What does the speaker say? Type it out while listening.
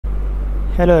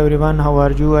Hello everyone, how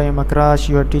are you? I am Akrash,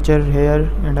 your teacher here,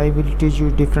 and I will teach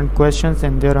you different questions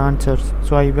and their answers.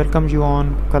 So I welcome you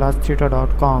on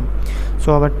classtheta.com.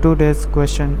 So our today's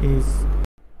question is: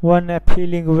 one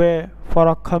appealing way for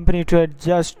a company to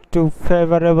adjust to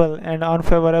favorable and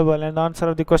unfavorable, and the answer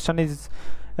of the question is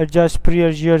adjust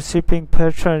prior year shipping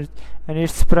patterns and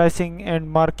its pricing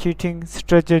and marketing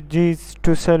strategies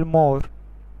to sell more.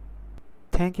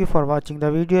 Thank you for watching the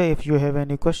video. If you have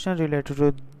any question related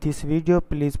to this video,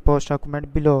 please post a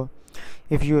comment below.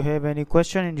 If you have any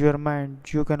question in your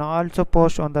mind, you can also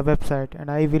post on the website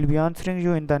and I will be answering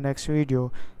you in the next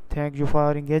video. Thank you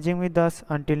for engaging with us.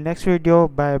 Until next video,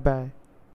 bye bye.